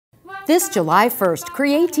This July 1st,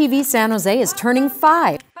 CreaTV San Jose is turning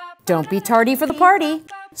 5. Don't be tardy for the party.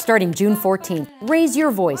 Starting June 14th, raise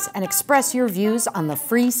your voice and express your views on the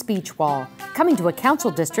free speech wall, coming to a council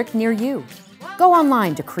district near you. Go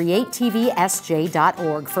online to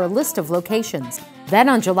creatvsj.org for a list of locations. Then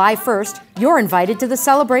on July 1st, you're invited to the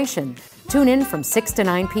celebration. Tune in from 6 to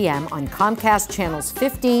 9 p.m. on Comcast channels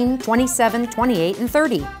 15, 27, 28, and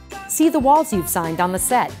 30. See the walls you've signed on the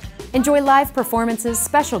set. Enjoy live performances,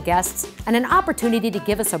 special guests, and an opportunity to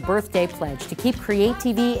give us a birthday pledge to keep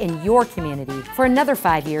CreaTV in your community for another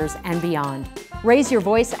 5 years and beyond. Raise your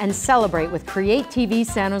voice and celebrate with CreaTV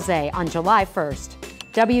San Jose on July 1st.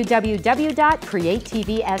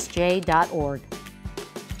 www.creatvsj.org